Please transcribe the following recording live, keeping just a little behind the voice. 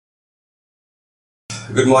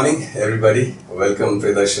Good morning, everybody. Welcome,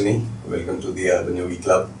 Priya, Darshini. Welcome to the Urban Yogi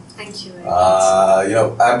Club. Thank you very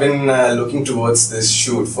much. I've been looking towards this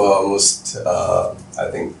shoot for almost, I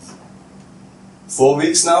think, 4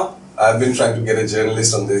 weeks now. I've been trying to get a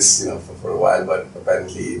journalist on this, for a while, but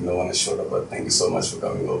apparently no one has showed up. But thank you so much for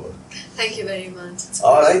coming over. Thank you very much.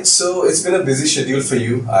 All right, so it's been a busy schedule for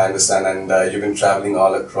you, I understand, and you've been traveling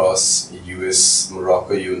all across US,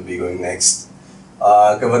 Morocco. You will be going next.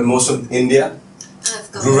 Covered most of India.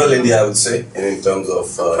 Rural India, I would say, in terms of...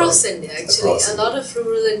 across India, actually. A lot of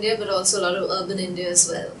rural India, but also a lot of urban India as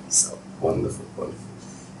well. So Wonderful, wonderful.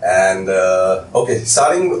 And, okay,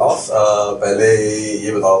 starting off, pehle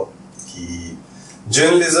ye batao ki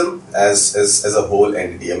journalism as a whole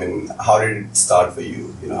entity, I mean, how did it start for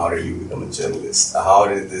you? How did you become a journalist? How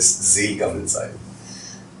did this zeal come inside?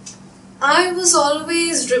 I was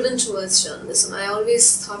always driven towards journalism. I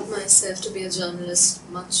always thought myself to be a journalist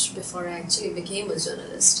much before I actually became a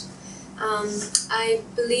journalist. I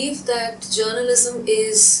believe that journalism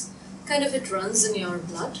is it runs in your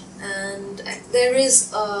blood, and there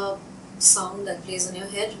is a sound that plays in your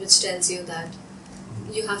head which tells you that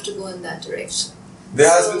you have to go in that direction.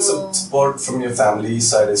 There has been some support from your family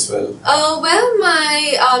side as well?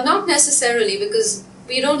 Not necessarily, because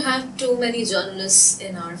we don't have too many journalists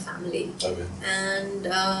in our family. Okay. And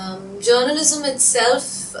journalism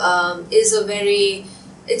itself is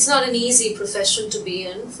it's not an easy profession to be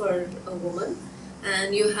in for a woman,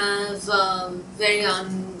 and you have very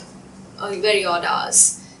odd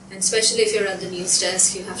hours, and especially if you're at the news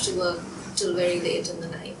desk, you have to work till very late in the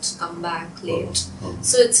night, come back late.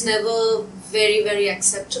 So it's never very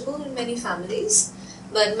acceptable in many families.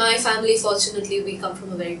 But my family, fortunately, we come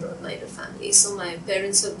from a very broad-minded family, so my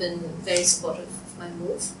parents have been very supportive of my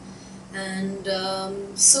move. And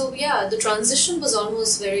the transition was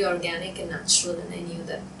almost very organic and natural, and I knew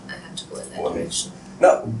that I had to go in that direction.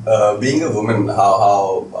 Now, being a woman,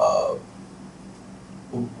 how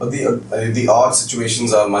the odd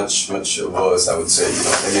situations are much worse, I would say.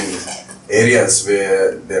 In areas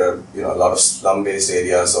where there are a lot of slum-based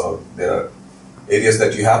areas, or there are areas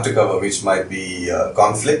that you have to cover which might be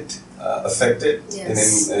conflict affected.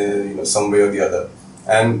 Yes. in some way or the other,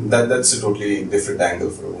 and that's a totally different angle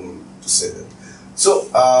for a woman to say that. So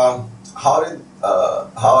how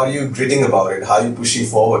are you gritting about it? How are you pushing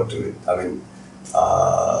forward to it? I mean,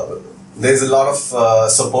 there's a lot of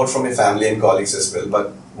support from your family and colleagues as well,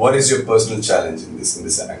 but what is your personal challenge in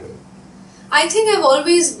this angle? I think I've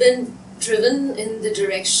always been driven in the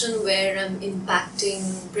direction where I'm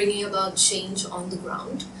impacting, bringing about change on the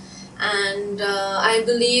ground. And I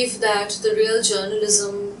believe that the real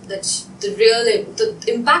journalism, the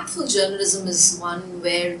impactful journalism is one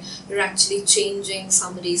where you're actually changing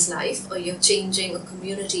somebody's life, or you're changing a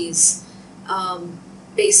community's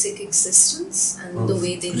basic existence and the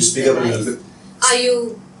way they live their life. Speak up a little bit.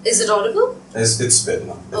 Is it audible? It's better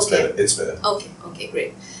now. It's better. Okay,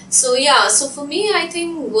 great. So for me, I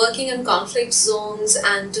think working in conflict zones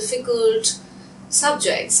and difficult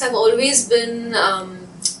subjects have always been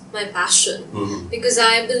my passion, because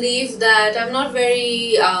I believe that I'm not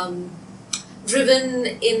very driven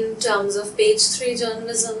in terms of page 3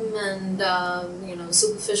 journalism and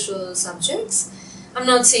superficial subjects. I'm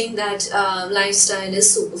not saying that lifestyle is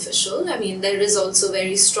superficial. I mean, there is also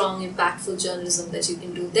very strong, impactful journalism that you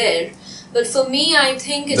can do there. But for me, I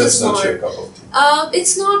think That's not your cup of tea.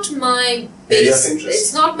 It's not my area of interest.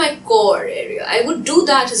 It's not my core area. I would do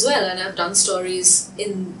that as well, and I've done stories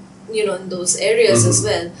in those areas as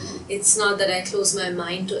well. It's not that I close my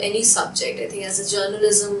mind to any subject. I think as a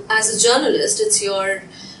journalist, it's your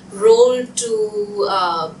role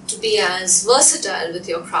to be as versatile with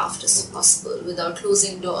your craft as possible without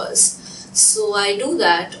closing doors. So I do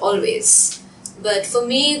that always. But for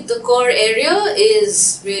me, the core area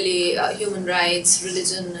is really human rights,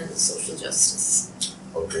 religion, and social justice.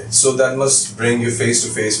 Okay, so that must bring you face to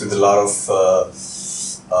face with a lot of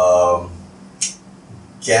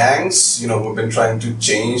gangs, who've been trying to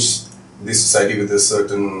change the society with a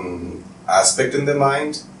certain aspect in their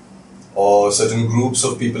mind, or certain groups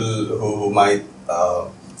of people who might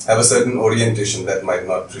have a certain orientation that might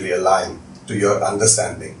not really align to your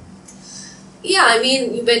understanding. Yeah, I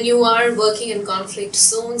mean, when you are working in conflict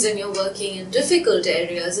zones and you're working in difficult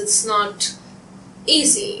areas, it's not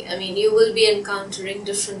easy. I mean, you will be encountering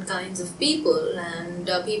different kinds of people, and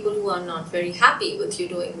people who are not very happy with you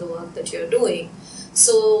doing the work that you're doing.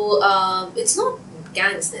 So it's not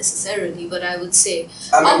gangs necessarily, but I would say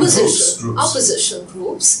opposition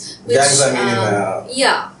groups. Which, gangs, I mean,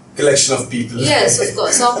 collection of people. Yes, of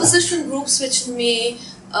course. Opposition groups which may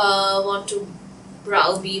want to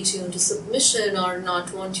browbeat you into submission or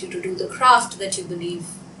not want you to do the craft that you believe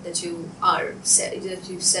that you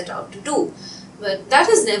set out to do. But that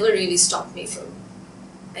has never really stopped me from,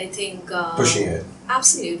 I think, pushing it.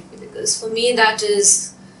 Absolutely, because for me that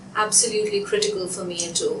is absolutely critical for me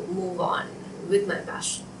to move on with my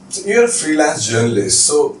passion. So you're a freelance journalist,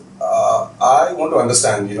 so I want to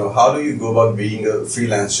understand, how do you go about being a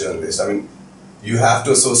freelance journalist? I mean, you have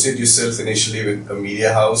to associate yourself initially with a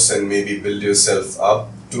media house and maybe build yourself up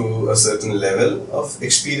to a certain level of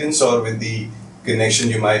experience or with the connection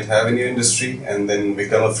you might have in your industry and then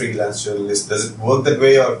become a freelance journalist. Does it work that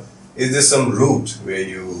way, or is there some route where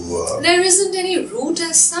you... There isn't any route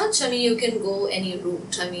as such. I mean, you can go any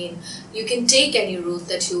route. I mean, you can take any route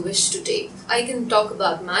that you wish to take. I can talk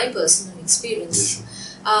about my personal experience. Yes.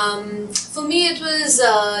 For me, it was,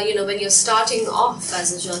 when you're starting off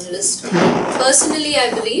as a journalist, personally, I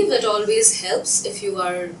believe it always helps if you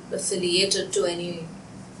are affiliated to any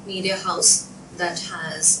media house that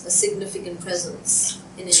has a significant presence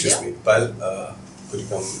in India. Excuse me, Pal,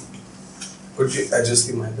 could you adjust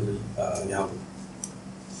the mic a little?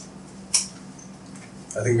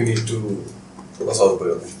 I think we need to focus all the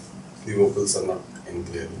way. The vocals are not in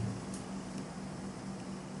clearly.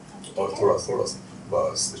 Or thoda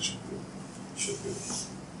bars, it should be.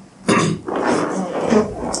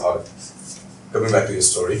 Alright. Coming back to your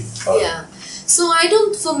story. Yeah. So I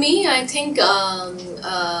think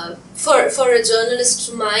for a journalist,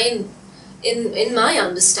 in my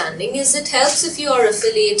understanding, is it helps if you are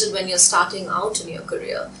affiliated when you're starting out in your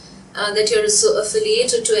career, that you're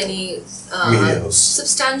affiliated to any media house.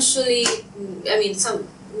 Some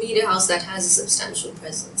media house that has a substantial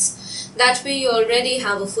presence. That way you already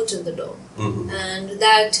have a foot in the door, and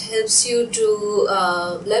that helps you to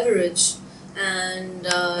leverage and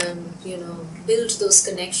build those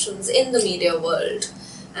connections in the media world.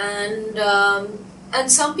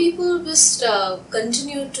 And some people just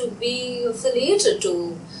continue to be affiliated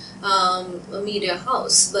to a media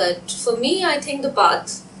house. But for me, I think the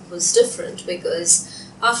path was different, because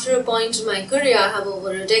after a point in my career, I have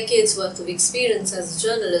over a decade's worth of experience as a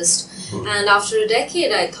journalist. And after a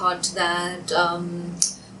decade, I thought that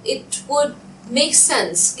it would make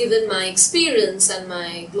sense, given my experience and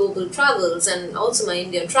my global travels and also my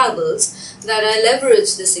India travels, that I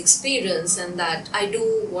leverage this experience and that I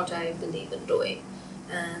do what I believe in doing.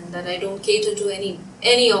 And that I don't cater to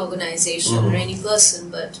any organization or any person,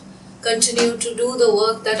 but continue to do the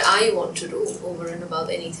work that I want to do over and above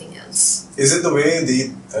anything else. Is it the way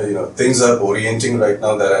the things are orienting right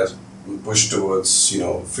now that are pushed towards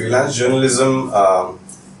freelance journalism?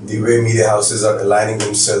 The way media houses are aligning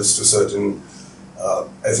themselves to certain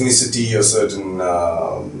ethnicity or certain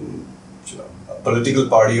political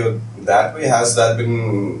party, or that way, has that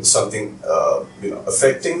been something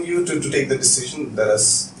affecting you to take the decision? There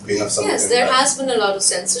has been something. Yes, there has been a lot of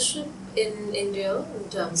censorship in India in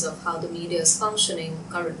terms of how the media is functioning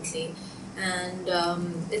currently, and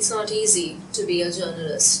it's not easy to be a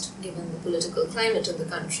journalist given the political climate of the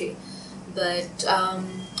country. But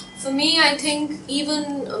for me, I think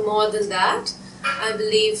even more than that, I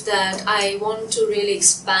believe that I want to really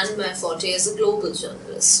expand my forte as a global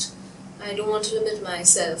journalist. I don't want to limit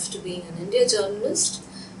myself to being an India journalist,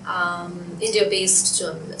 India-based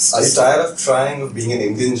journalist. Are you tired of being an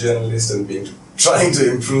Indian journalist and trying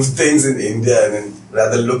to improve things in India and then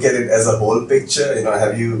rather look at it as a whole picture?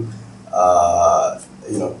 Have you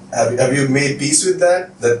made peace with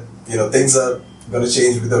that? That things are going to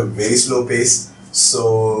change with a very slow pace.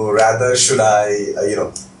 So rather, should I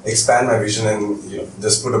expand my vision and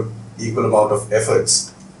just put an equal amount of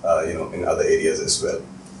efforts in other areas as well?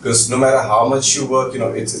 Because no matter how much you work,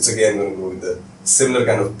 it's again going to go with the similar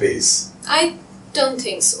kind of pace. I don't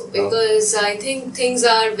think so, because I think things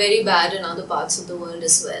are very bad in other parts of the world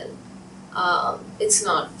as well. It's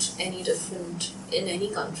not any different in any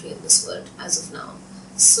country in this world as of now.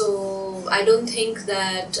 So I don't think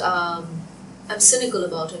that I'm cynical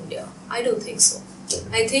about India. I don't think so.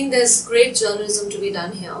 I think there's great journalism to be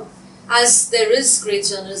done here, as there is great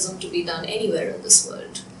journalism to be done anywhere in this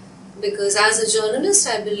world. Because as a journalist,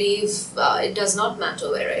 I believe it does not matter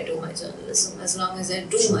where I do my journalism, as long as I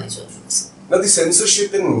do my journalism. Now, the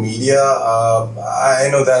censorship in media, I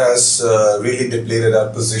know that has really depleted our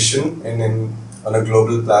position on a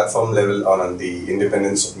global platform level on the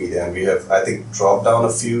independence of media. And we have, I think, dropped down a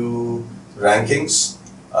few rankings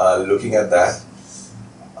looking at that.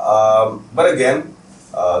 But again,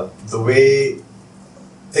 the way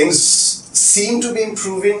things seem to be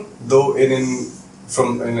improving, though in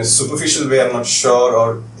a superficial way, I'm not sure,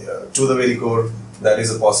 or to the very core, that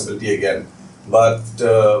is a possibility again. But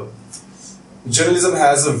journalism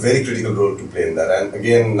has a very critical role to play in that. And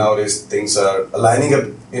again, nowadays things are aligning up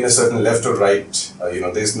in a certain left or right.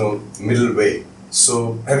 There's no middle way.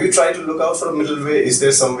 So, have you tried to look out for a middle way? Is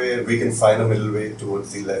there somewhere we can find a middle way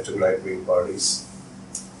towards the left and right wing parties?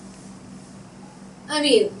 I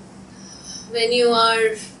mean, when you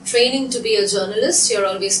are training to be a journalist, you're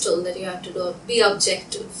always told that you have to be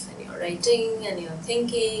objective in your writing and your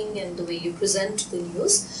thinking and the way you present the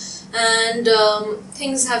news. And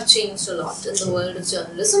things have changed a lot in the world of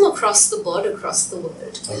journalism across the board, across the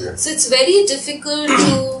world. Okay. So it's very difficult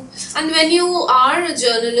to, and when you are a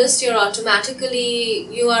journalist, you are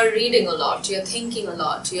reading a lot, you're thinking a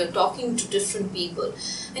lot, you're talking to different people,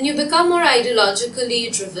 and you become more ideologically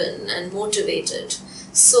driven and motivated.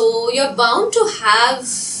 So you're bound to have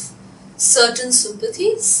certain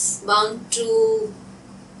sympathies, bound to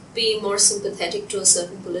be more sympathetic to a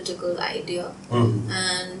certain political idea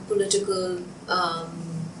and political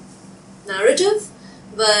narrative,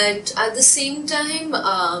 but at the same time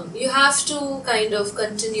you have to kind of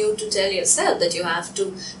continue to tell yourself that you have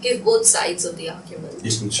to give both sides of the argument.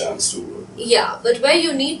 Given chance to. Yeah, but where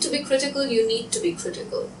you need to be critical, you need to be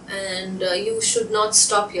critical, and you should not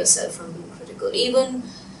stop yourself from being critical, even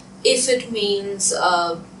if it means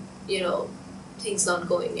things not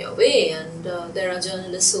going your way, and there are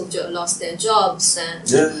journalists who've lost their jobs, and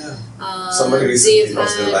somebody recently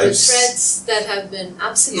lost their lives. Threats that have been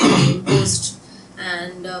absolutely imposed,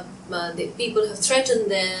 and people have threatened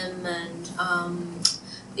them, and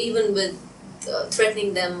even with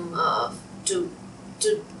threatening them to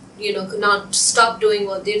not stop doing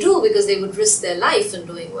what they do because they would risk their life in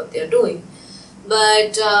doing what they're doing.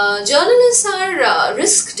 But journalists are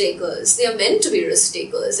risk takers. They are meant to be risk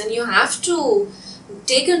takers, and you have to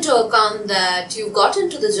take into account that you got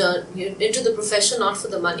into the profession not for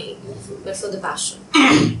the money, but for the passion.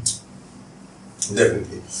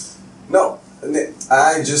 Definitely. Now,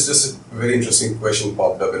 just a very interesting question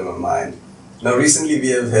popped up in my mind. Now, recently we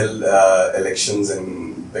have held elections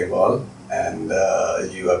in Bengal, and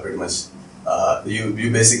you are pretty much you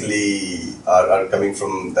basically are coming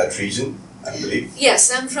from that region, I believe.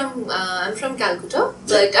 Yes, I'm from Calcutta,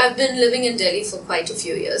 but I've been living in Delhi for quite a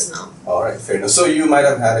few years now. All right, fair enough. So you might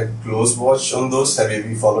have had a close watch on those. Have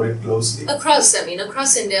you followed it closely? Across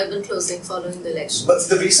India, I've been closely following the elections. But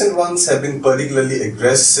the recent ones have been particularly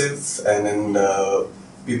aggressive, and then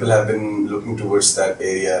people have been looking towards that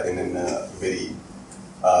area in a very,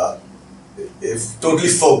 if totally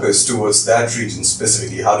focused towards that region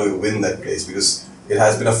specifically. How do we win that place? Because it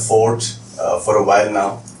has been a fort for a while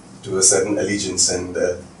now to a certain allegiance, and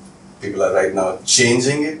people are right now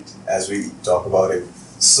changing it as we talk about it.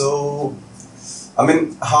 So, I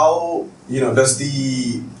mean, how does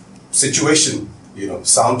the situation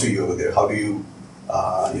sound to you over there? How do you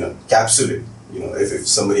capsule it? If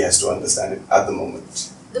somebody has to understand it at the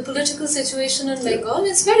moment. The political situation in Bengal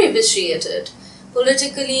is very vitiated.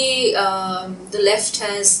 Politically, the left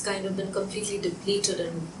has kind of been completely depleted,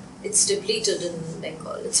 and it's depleted in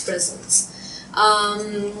Bengal, its presence.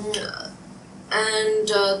 And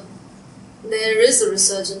there is a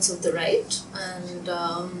resurgence of the right, and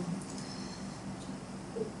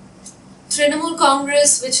Trinamool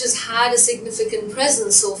Congress, which has had a significant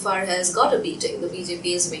presence so far, has got a beating. The BJP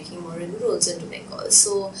is making more inroads into Bengal.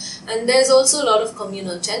 So, and there's also a lot of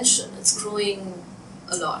communal tension. It's growing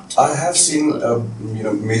a lot. I have seen,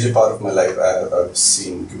 major part of my life, I've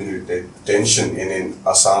seen community tension in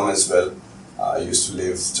Assam as well. I used to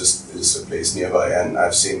live just a place nearby, and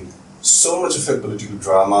I've seen so much of a political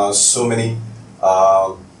drama, so many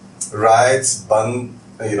riots, band,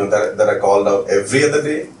 that are called out every other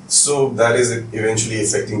day. So that is eventually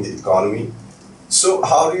affecting the economy. So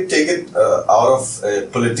how do you take it out of a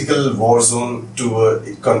political war zone to a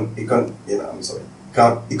economic zone?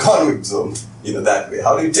 That way.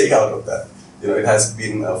 How do you take out of that? It has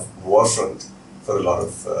been a war front for a lot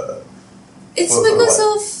of. It's because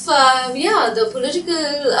of the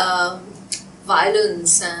political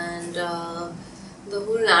violence, and the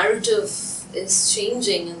whole narrative is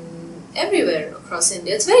changing everywhere across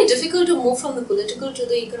India. It's very difficult to move from the political to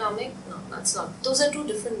the economic. No, that's not. Those are two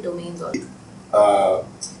different domains.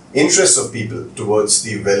 Interests of people towards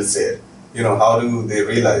the welfare. How do they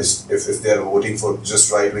realize if they are voting for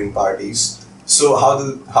just right-wing parties? So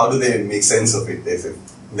how do they make sense of it if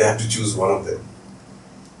they have to choose one of them?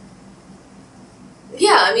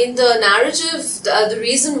 Yeah, I mean the narrative, the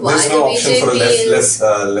reason why there's no the option BJP for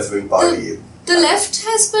a left-wing party. The left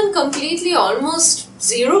has been completely almost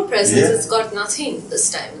zero presence. Yeah. It's got nothing this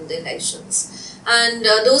time in the elections. And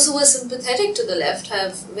those who were sympathetic to the left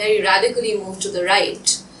have very radically moved to the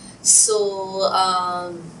right. So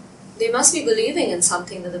they must be believing in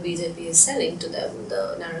something that the BJP is selling to them,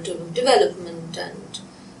 the narrative of development and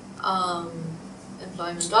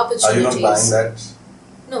employment opportunities. Are you not buying that?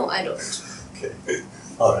 No, I don't. Okay.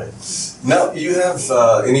 All right. Now, you have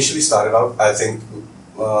initially started out, I think,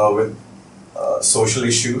 with social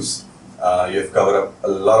issues. You have covered up a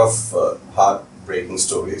lot of heartbreaking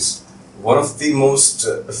stories. One of the most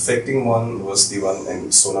affecting one was the one in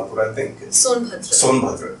Sonapur, I think.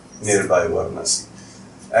 Sonbhadra, nearby Varanasi.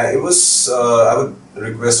 It was, I would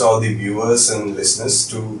request all the viewers and listeners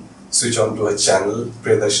to switch on to a channel,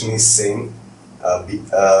 Priya Darshini saying,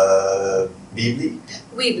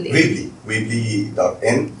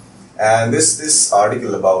 Weebly.in, and this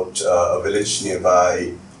article about a village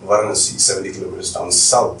nearby Varanasi, 70 kilometers down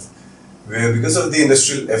south, where because of the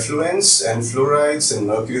industrial effluents and fluorides and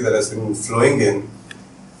mercury that has been flowing in,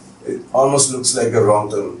 it almost looks like a wrong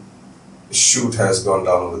turn shoot has gone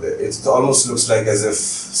down over there. It almost looks like as if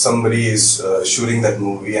somebody is shooting that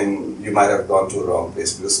movie and you might have gone to a wrong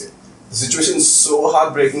place, because the situation is so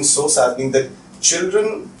heartbreaking, so saddening that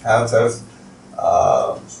children have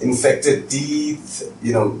infected teeth,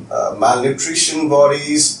 malnutrition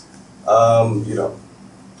bodies,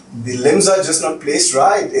 the limbs are just not placed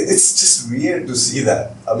right. It's just weird to see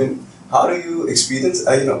that. I mean, how do you experience,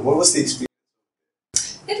 what was the experience?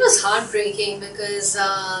 It was heartbreaking because,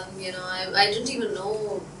 I didn't even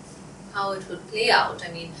know how it would play out.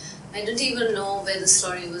 I mean, I didn't even know where the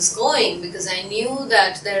story was going, because I knew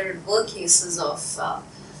that there were cases of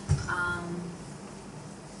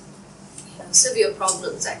severe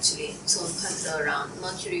problems actually. So around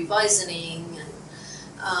mercury poisoning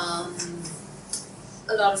and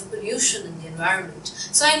a lot of pollution in the environment.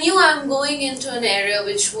 So I knew I'm going into an area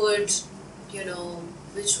which would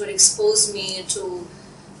expose me to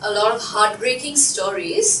a lot of heartbreaking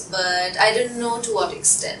stories, but I didn't know to what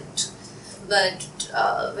extent. But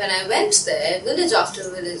when I went there, village after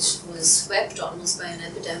village was swept almost by an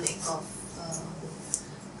epidemic of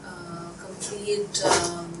complete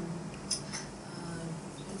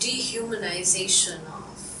dehumanization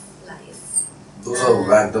of life. Those are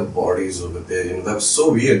wrapped up bodies over there. That's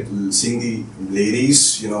so weird seeing the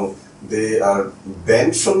ladies. They are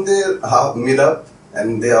bent from their mid up,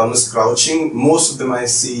 and they are almost crouching. Most of them I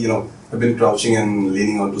see, have been crouching and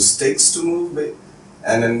leaning onto sticks to move away.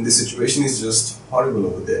 And then the situation is just horrible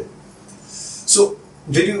over there. So,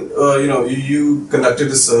 did you, you conducted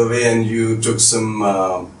a survey and you took some,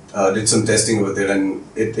 did some testing over there, and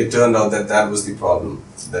it turned out that was the problem.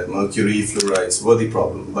 That mercury fluorides were the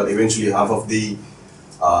problem. But eventually, half of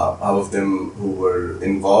them who were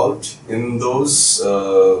involved in those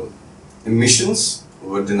emissions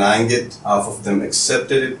were denying it. Half of them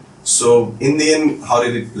accepted it. So, in the end, how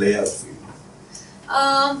did it play out for you?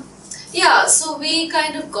 Yeah, so we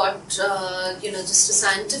kind of got, just to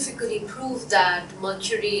scientifically prove that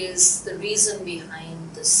mercury is the reason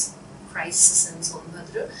behind this crisis in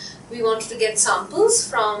Sonbhadra. We wanted to get samples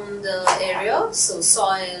from the area, so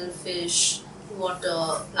soil, fish,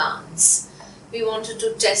 water, plants. We wanted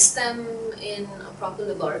to test them in a proper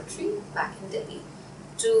laboratory back in Delhi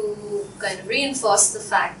to kind of reinforce the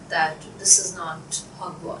fact that this is not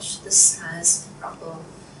hogwash, this has proper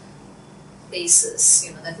basis,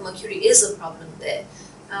 that mercury is a problem there.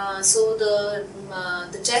 So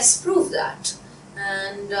the tests proved that.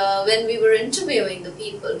 And when we were interviewing the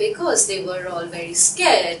people, because they were all very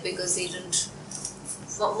scared, because they didn't.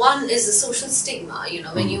 One is the social stigma.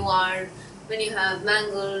 When you have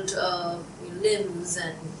mangled limbs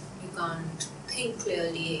and you can't think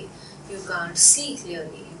clearly, you can't see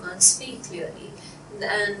clearly, you can't speak clearly,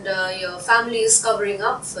 and your family is covering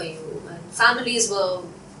up for you, and families were.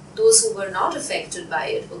 Those who were not affected by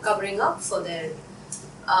it were covering up for their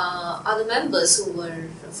other members who were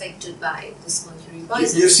affected by this mercury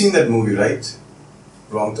poisoning. You've seen that movie, right?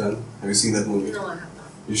 Wrong Turn. Have you seen that movie? No, I have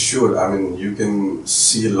not. You should. I mean, you can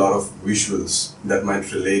see a lot of visuals that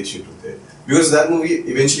might relate you to that. Because that movie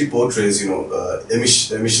eventually portrays,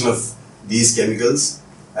 emission of these chemicals,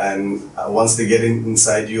 and once they get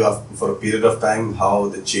inside you for a period of time, how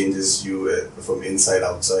that changes you from inside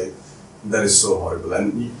outside. That is so horrible,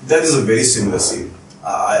 and that is a very similar scene.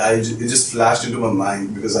 It just flashed into my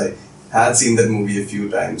mind because I had seen that movie a few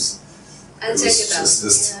times. I'll check it out.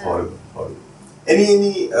 Just horrible.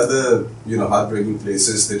 Any other heartbreaking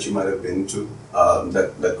places that you might have been to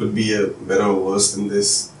that could be a better or worse than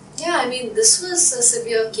this? Yeah, I mean, this was a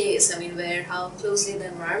severe case. I mean, where how closely the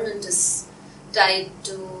environment is tied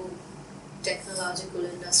to technological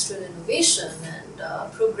industrial innovation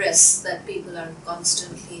and progress that people are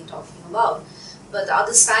constantly talking about. But the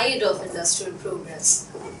other side of industrial progress.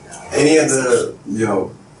 Any other,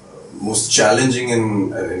 most challenging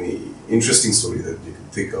and any interesting story that you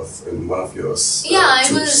could think of in one of yours? Yeah, I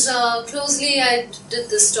tours? was I did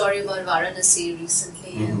this story about Varanasi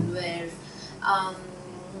recently, and where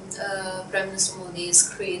Prime Minister Modi is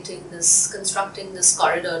constructing this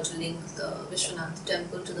corridor to link the Vishwanath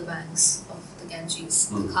temple to the banks of the Ganges,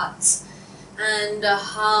 the Ghats, and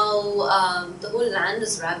how the whole land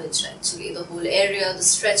is ravaged actually, the whole area, the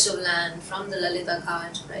stretch of land from the Lalita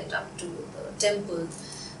Ghat right up to the temple.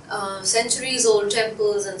 Centuries old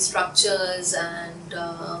temples and structures and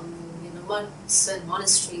monks and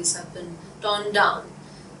monasteries have been torn down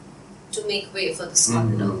to make way for this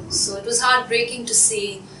corridor. So it was heartbreaking to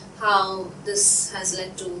see how this has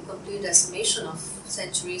led to complete decimation of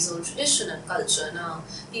centuries old tradition and culture. Now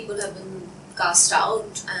people have been cast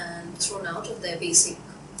out and thrown out of their basic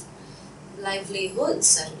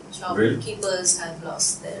livelihoods, and shopkeepers have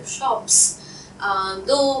lost their shops.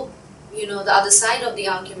 Though the other side of the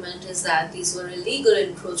argument is that these were illegal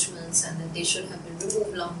encroachments and that they should have been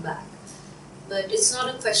removed long back. But it's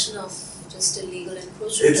not a question of just illegal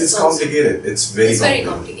encroachment. It's complicated. It's very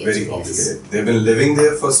complicated. Very complicated. Yes. They've been living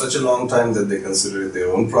there for such a long time that they consider it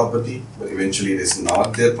their own property, but eventually it is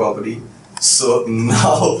not their property. So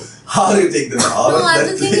now, how do you take them out of that and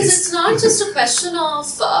the thing place? is, it's not just a question of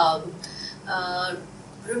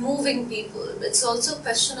removing people. It's also a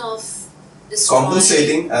question of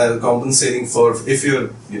compensating for if you're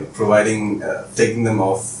providing taking them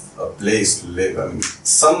off a place to live. I mean,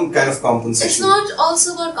 some kind of compensation. It's not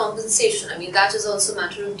also about compensation. I mean, that is also a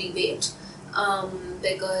matter of debate,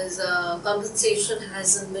 because compensation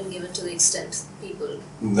hasn't been given to the extent people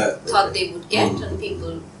thought they would get, and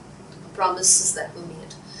people promises that were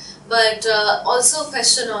made. But also a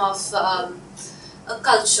question of a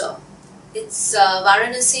culture. It's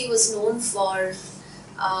Varanasi was known for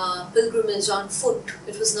pilgrimage on foot.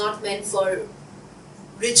 It was not meant for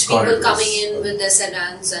rich people coming in with their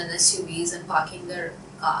sedans and SUVs and parking their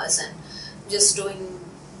cars and just doing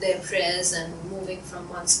their prayers and moving from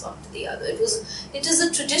one spot to the other. It is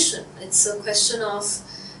a tradition. It's a question of,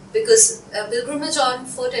 because a pilgrimage on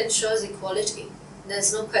foot ensures equality.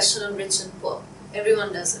 There's no question of rich and poor.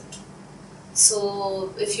 Everyone does it.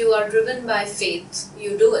 So if you are driven by faith,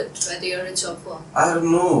 you do it, whether you're rich or poor. I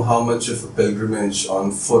don't know how much of a pilgrimage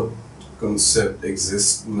on foot concept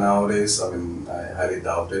exists nowadays. I mean, I highly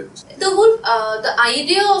doubt it. The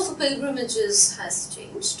idea of a pilgrimage has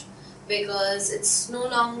changed, because it's no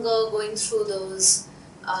longer going through those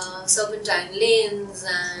serpentine lanes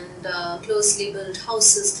and closely built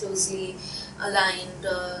houses, closely aligned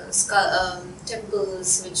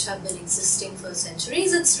temples which have been existing for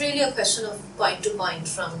centuries. It's really a question of point to point,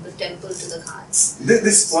 from the temple to the ghats.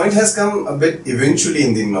 This point has come a bit eventually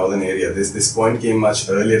in the northern area. This point came much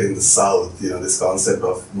earlier in the south. This concept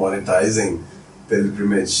of monetizing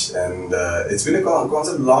pilgrimage, and it's been a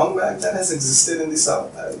concept long back that has existed in the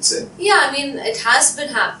south, I would say. Yeah, I mean, it has been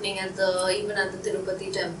happening even at the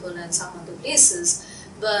Tirupati temple and some other places.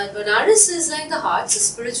 But Banaras is like the heart, the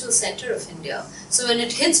spiritual center of India. So when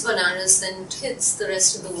it hits Banaras, then it hits the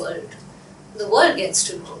rest of the world. The world gets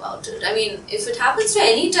to know about it. I mean, if it happens to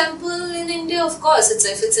any temple in India, of course,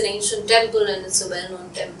 if it's an ancient temple and it's a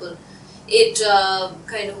well-known temple, it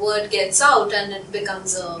kind of word gets out and it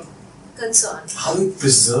becomes a concern. How do you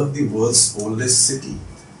preserve the world's oldest city?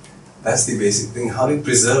 That's the basic thing. How do you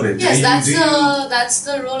preserve it? Yes, that's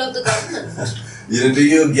the role of the government. Do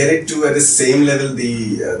you get it to at the same level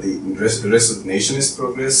the rest of the nation is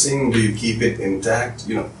progressing? Do you keep it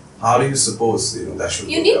intact? How do you suppose that should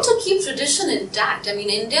You need to keep tradition intact. I mean,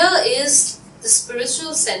 India is the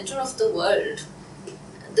spiritual center of the world,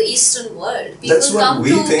 the Eastern world.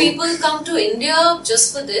 People come to India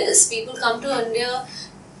just for this. People come to India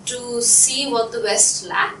to see what the West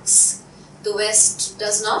lacks. The West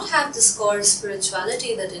does not have this core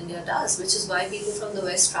spirituality that India does, which is why people from the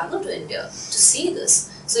West travel to India to see this.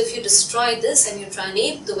 So if you destroy this and you try and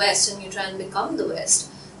ape the West and you try and become the West,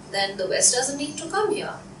 then the West doesn't need to come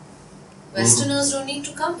here. Westerners don't need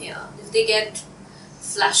to come here. If they get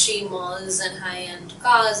flashy malls and high-end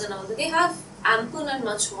cars and all that, they have ample and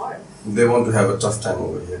much more. They want to have a tough time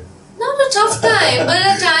over here. Not a tough time, but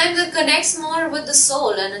a time that connects more with the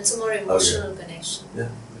soul, and it's a more emotional connection. Yeah.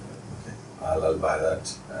 I'll buy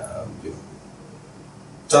that.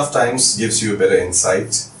 Tough times gives you a better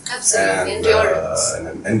insight. Absolutely, endurance.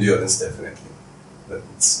 And endurance, definitely.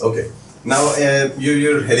 That's okay. Now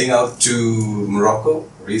you're heading out to Morocco,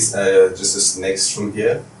 just this next from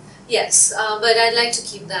here. Yes, but I'd like to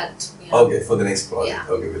keep that. Okay, for the next project.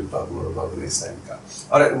 Yeah. Okay, we'll talk more about the next time.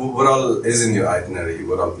 All right, what all is in your itinerary?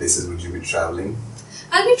 What all places would you be traveling?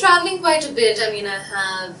 I'll be traveling quite a bit. I mean, I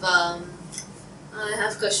have I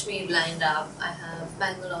have Kashmir lined up. I have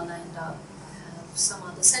Bangalore lined up. I have some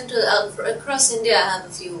other centers across India. I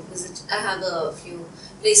have a few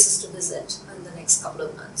places to visit in the next couple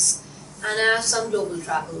of months, and I have some global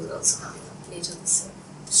travel also coming up later this year.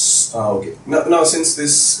 Okay. Now, since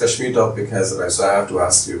this Kashmir topic has arrived, so I have to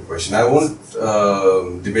ask you a question. I won't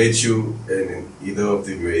debate you in either of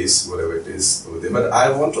the ways, whatever it is over there, but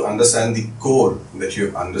I want to understand the core that you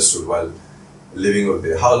have understood while living over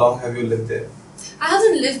there. How long have you lived there? I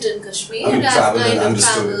haven't lived in Kashmir. I mean, I've traveled kind and of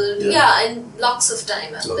understood traveled. it, Yeah, and lots of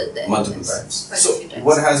time I've been there. Multiple Yes, times. quite a So, few times.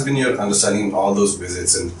 what has been your understanding in all those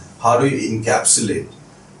visits, and how do you encapsulate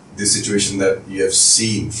the situation that you have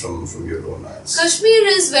seen from your own eyes? Kashmir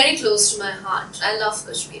is very close to my heart. I love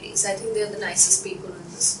Kashmiris. I think they're the nicest people in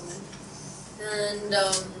this world. And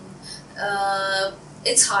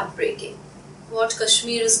it's heartbreaking. What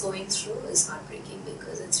Kashmir is going through is heartbreaking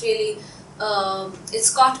because it's really, it's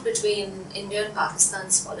caught between India and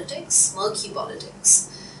Pakistan's politics, murky politics,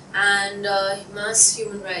 and mass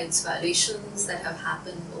human rights violations that have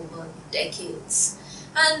happened over decades.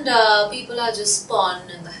 And people are just pawn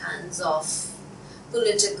in the hands of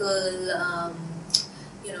political,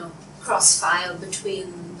 crossfire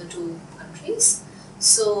between the two countries.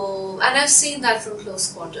 So, and I've seen that from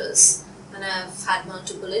close quarters. And I've had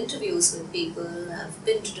multiple interviews with people. I've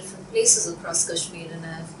been to different places across Kashmir, and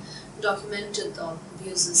I've documented the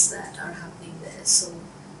abuses that are happening there. So,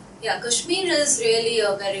 yeah, Kashmir is really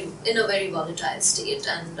in a very volatile state,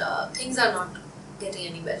 and things are not getting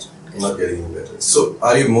any better. Not getting any better. So,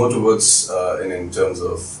 are you more towards in terms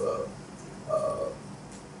of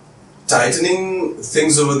tightening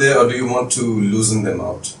things over there, or do you want to loosen them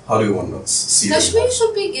out? How do you want to see Kashmir them?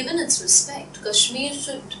 should be given its respect. Kashmir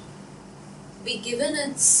should be given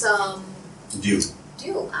its Due.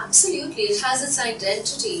 due. Absolutely, it has its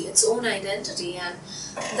identity, its own identity, and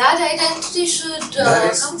that identity should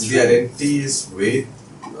come through. The identity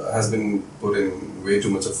has been put in way too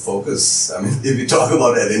much of focus. I mean, if we talk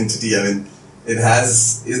about identity, I mean,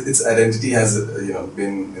 its identity has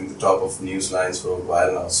been in the top of news lines for a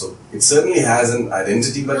while now. So it certainly has an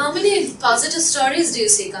identity, but How many positive stories do you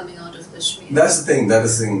see coming out of Kashmir? that's the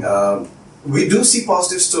thing. We do see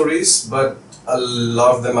positive stories, but a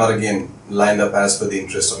lot of them are again lined up as per the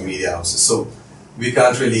interest of media houses. So we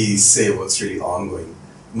can't really say what's really ongoing.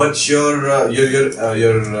 But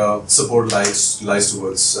your support lies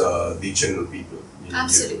towards the general people.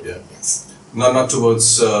 Absolutely, Yeah. yes. Not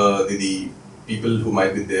towards the people who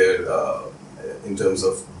might be there in terms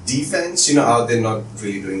of defense. Are they not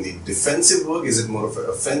really doing the defensive work? Is it more of an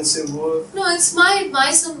offensive work? No, it's my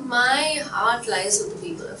heart lies with the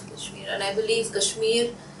people of Kashmir, and I believe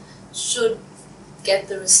Kashmir should get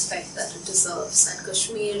the respect that it deserves, and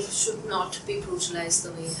Kashmir should not be brutalized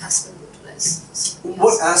the way it has been brutalized.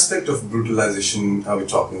 What aspect of brutalization are we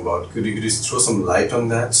talking about? Could you throw some light on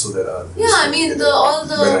that so that our I mean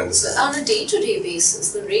understand? on a day-to-day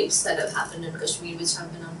basis, the rapes that have happened in Kashmir, which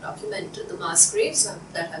have been undocumented, the mass graves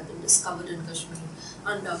that have been discovered in Kashmir,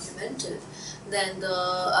 undocumented. Then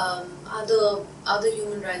the other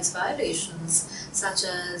human rights violations, such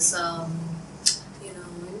as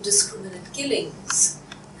indiscriminate killings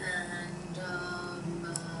and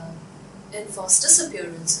enforced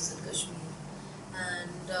disappearances in Kashmir,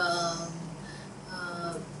 and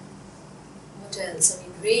what else? I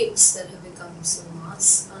mean, rapes that have become on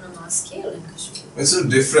a mass scale in Kashmir. It's so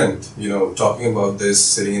different, talking about this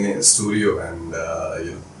sitting in a studio and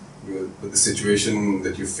with the situation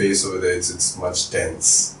that you face over there, it's much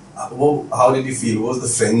tense. How did you feel? What was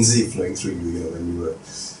the frenzy flowing through you, when you were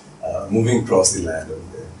moving across the land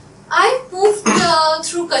over there? I moved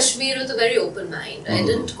through Kashmir with a very open mind. I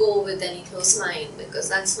didn't go with any close mind because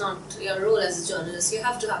that's not your role as a journalist. You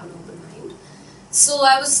have to have an open mind. So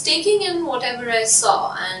I was taking in whatever I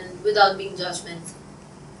saw and without being judgmental.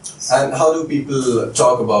 And how do people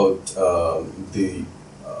talk about the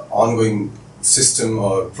ongoing system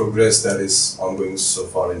or progress that is ongoing so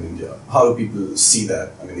far in India? How do people see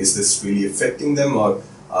that? I mean, is this really affecting them, or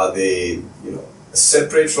are they,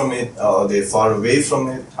 separate from it? Are they far away from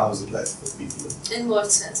it? How is it like for people? In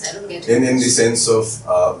what sense? I don't get it. In the sense of,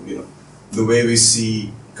 the way we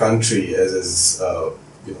see country as a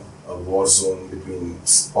war zone between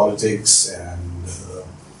politics and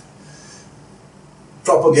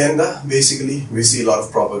propaganda. Basically, we see a lot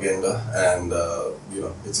of propaganda, and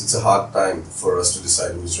it's a hard time for us to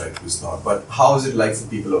decide who's right, who's not. But how is it like for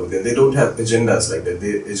people over there? They don't have agendas like that.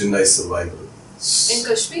 Their agenda is survival. In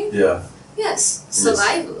Kashmir? Yeah. Yes,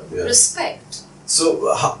 survival, Yeah. respect.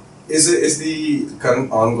 So, is the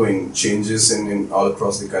current ongoing changes in all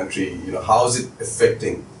across the country? How is it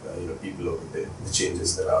affecting people over there, the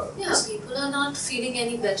changes that are. Yeah, people are not feeling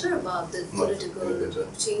any better about the political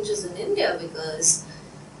changes in India because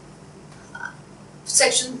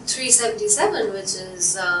Section 377, which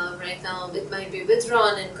is right now, it might be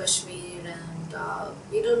withdrawn in Kashmir, and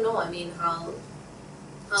we don't know, I mean, how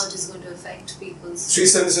it is going to affect people's...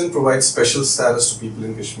 377 provides special status to people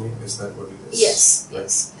in Kashmir, is that what it is? Yes, right?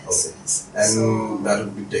 yes. Okay. Yes. And so, that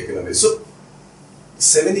would be taken away. So,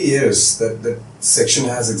 70 years that section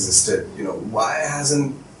has existed, why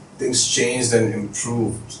hasn't things changed and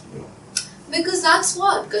improved? Because that's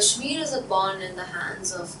what, Kashmir is a pawn in the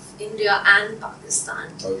hands of India and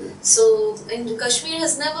Pakistan. Okay. So, Kashmir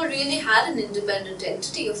has never really had an independent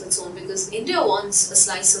entity of its own because India wants a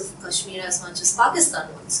slice of Kashmir as much as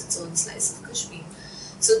Pakistan wants its own slice of Kashmir.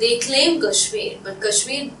 So they claim Kashmir, but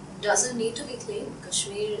Kashmir doesn't need to be claimed.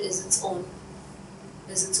 Kashmir is its own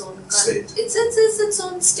state. It's its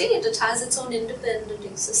own state. It has its own independent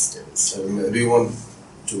existence. Do you want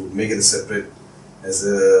to make it separate as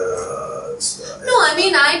a... No, I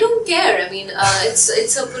mean, I don't care. I mean,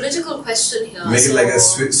 it's a political question here. Make it like a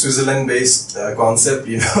Switzerland-based concept,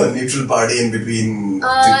 a neutral party in between.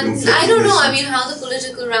 I don't know. I mean, how the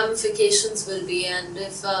political ramifications will be, and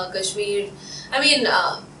if Kashmir, I mean,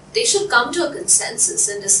 they should come to a consensus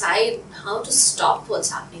and decide how to stop what's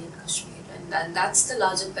happening in Kashmir, and that's the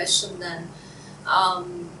larger question than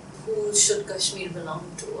who should Kashmir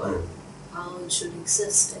belong to or how it should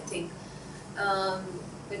exist. I think.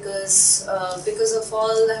 Because of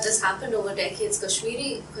all that has happened over decades,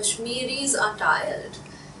 Kashmiris are tired.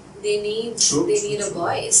 They need a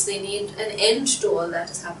voice. They need an end to all that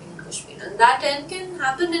is happening in Kashmir, and that end can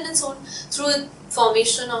happen in its own through a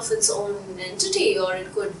formation of its own entity, or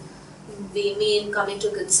it could mean coming to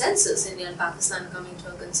a consensus. India and Pakistan coming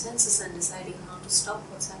to a consensus and deciding how to stop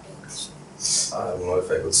what's happening in Kashmir. I don't know if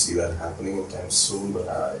I could see that happening anytime soon, but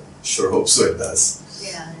I sure hope so. It does.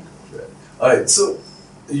 Yeah. All right, so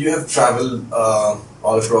you have traveled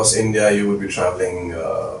all across India. You will be traveling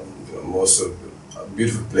most of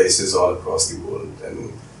beautiful places all across the world.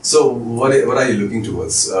 And so, what are you looking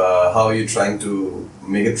towards? How are you trying to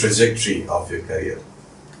make a trajectory of your career?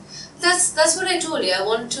 That's what I told you. I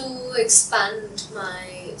want to expand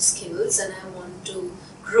my skills and I want to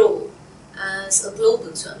grow as a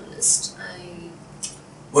global journalist.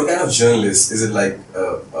 What kind of journalist? Is it like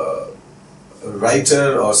a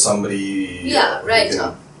writer or somebody? Yeah,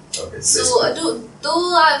 writer. Okay. So,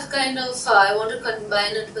 though I've I want to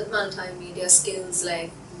combine it with multimedia skills,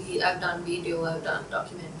 like I've done video, I've done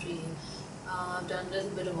documentary, I've done a little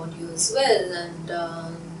bit of audio as well, and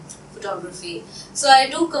photography. So I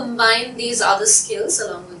do combine these other skills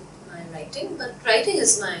along with my writing, but writing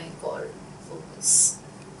is my core focus,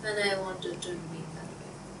 and I wanted to remain that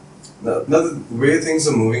way. Now the way things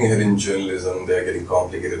are moving ahead in journalism, they are getting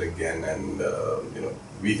complicated again, and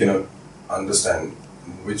we cannot understand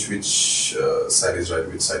which side is right,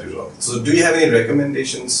 which side is wrong. So do you have any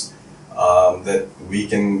recommendations that we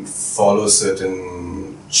can follow a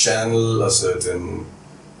certain channel, a certain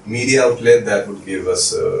media outlet that would give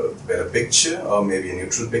us a better picture or maybe a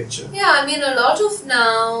neutral picture? Yeah, I mean a lot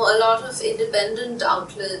of independent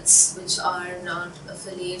outlets which are not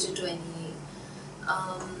affiliated to any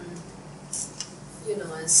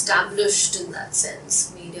established in that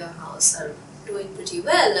sense media house are doing pretty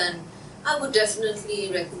well, and I would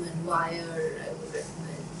definitely recommend Wire, I would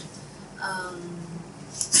recommend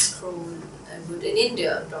Scroll, I would, in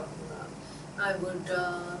India I'm talking about, I would,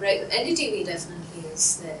 NDTV definitely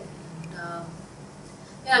is there, and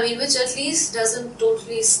yeah, I mean, which at least doesn't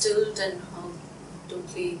totally stilt and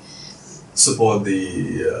totally support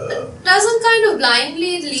the... doesn't kind of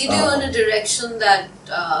blindly lead you in a direction that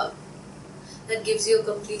that gives you a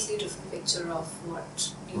completely different picture of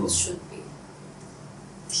what news should be.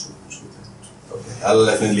 Okay, I'll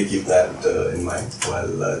definitely keep that in mind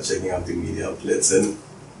while checking out the media outlets and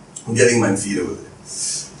getting my feed over there.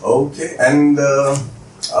 Okay, and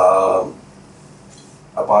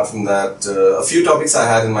apart from that, a few topics I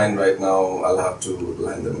had in mind right now, I'll have to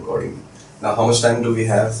line them accordingly. Now, how much time do we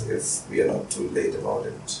have if we are not too late about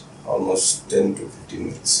it? Almost 10 to 15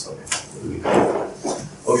 minutes. Okay.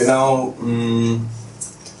 Okay, now,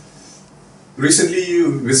 recently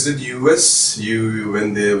you visited US, you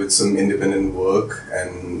went there with some independent work,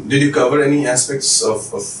 and did you cover any aspects of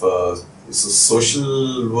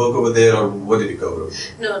social work over there, or what did you cover?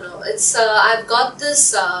 No, it's, I've got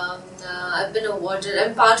this, I've been awarded,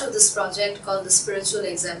 I'm part of this project called the Spiritual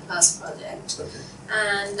Exam Pass Project. Okay.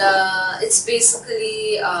 And it's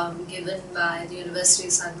basically given by the University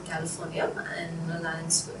of Southern California and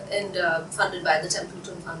alliance and funded by the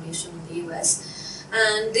Templeton Foundation in the US.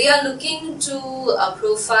 and they are looking to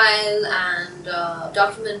profile and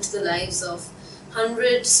document the lives of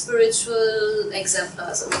 100 spiritual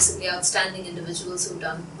exemplars, or basically outstanding individuals who've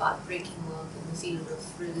done path-breaking work in the field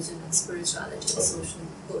of religion and spirituality and social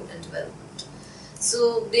good and development.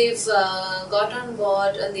 So they've got on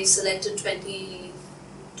board and they've selected 20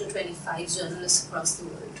 to 25 journalists across the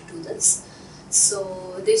world to do this.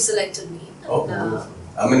 So they've selected me. Oh, wonderful.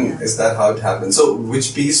 I mean, yeah. Is that how it happened? So,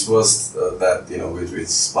 which piece was that, which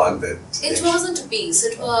sparked that? It wasn't a piece,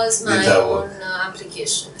 it was my own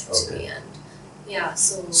application actually. Okay. And yeah,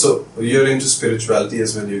 so. So, you're into spirituality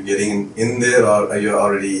as well, you're getting in there, or are you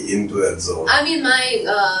already into that zone? I mean,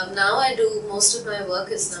 now I do, most of my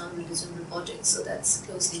work is now religion reporting, so that's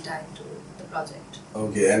closely tied to the project.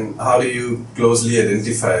 Okay, and how do you closely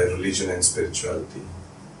identify religion and spirituality?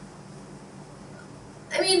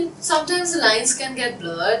 I mean, sometimes the lines can get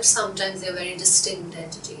blurred, sometimes they're very distinct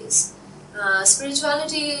entities.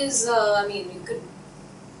 Spirituality is,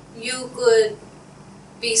 you could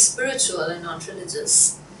be spiritual and not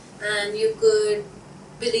religious, and you could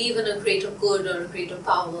believe in a greater good or a greater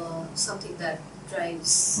power, something that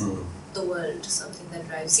drives the world, something that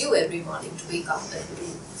drives you every morning to wake up and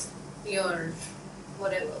do your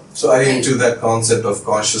whatever. So are you into that concept of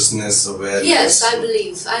consciousness, awareness? Yes, I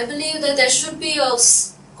believe that there should be a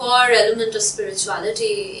core element of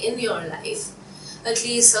spirituality in your life, at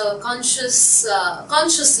least a conscious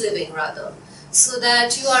living rather, so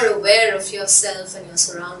that you are aware of yourself and your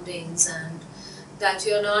surroundings, and that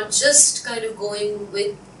you're not just kind of going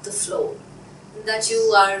with the flow, that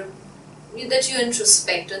you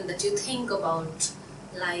introspect and that you think about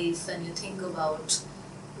life and you think about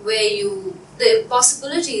the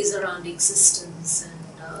possibilities around existence,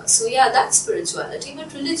 and so yeah, that's spirituality.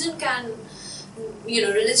 But religion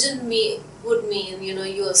would mean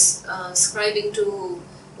you are ascribing to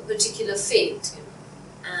a particular faith,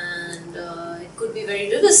 and it could be very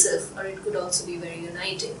divisive or it could also be very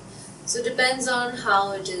uniting. So it depends on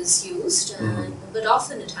how it is used, but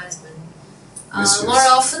often it has been more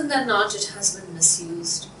often than not it has been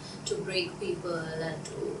misused to break people and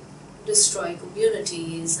to destroy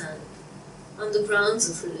communities and on the grounds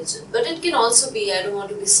of religion. But it can also be, I don't want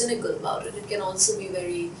to be cynical about it, it can also be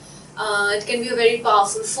it can be a very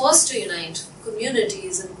powerful force to unite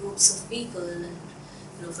communities and groups of people. And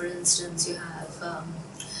for instance, you have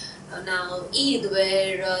now Eid,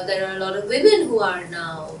 where there are a lot of women who are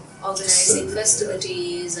now organizing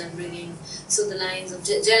festivities and bringing, so the lines of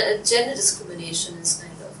gender discrimination is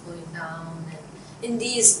kind of going down and in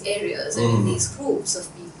these areas and in these groups of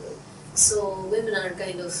people. So women are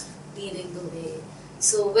kind of leading the way.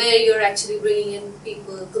 So where you're actually bringing in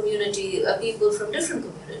people from different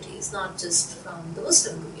communities, not just from the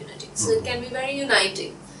Muslim community. So it can be very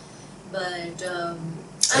uniting. But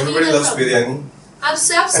everybody loves biryani.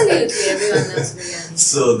 Absolutely, everyone loves biryani.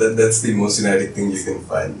 So that's the most uniting thing you can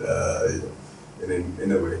find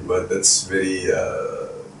in a way. But that's very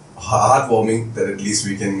heartwarming that at least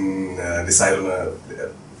we can decide on a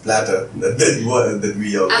platter that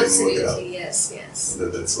we all can work it out. Absolutely, yes.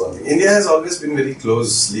 That's one thing. India has always been very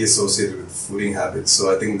closely associated with fooding habits, so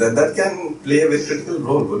I think that can play a very critical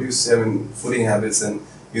role. What do you say? I mean, fooding habits and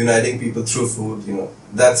uniting people through food,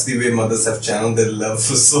 that's the way mothers have channeled their love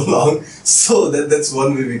for so long. So that's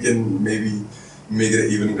one way we can maybe make it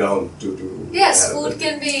an even ground to yes, food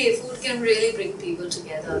can really bring people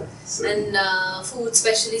together. Yeah, and food,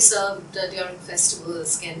 especially served during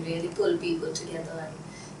festivals, can really pull people together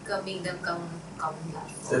and make them come common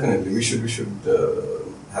platform. Definitely, we should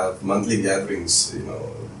have monthly gatherings,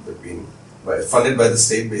 funded by the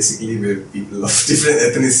state, basically, where people of different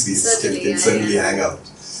ethnicities can certainly hang out.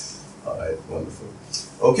 All right, wonderful.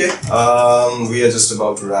 Okay, we are just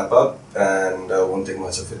about to wrap up, and won't take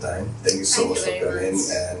much of your time. Thank you so much for coming,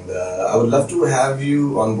 and I would love to have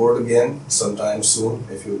you on board again sometime soon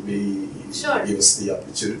if you would give us the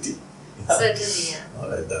opportunity. Certainly, yeah. All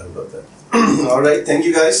right, I would love that. All right, thank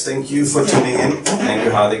you guys. Thank you for tuning in. Thank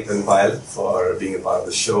you Hardik and Payal for being a part of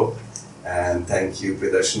the show, and thank you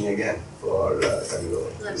Darshini again for coming over.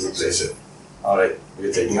 It was a pleasure. All right,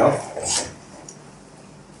 we're taking off.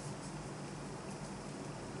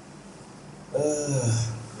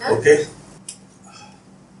 Okay.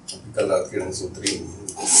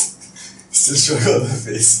 Still showing on the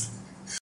face.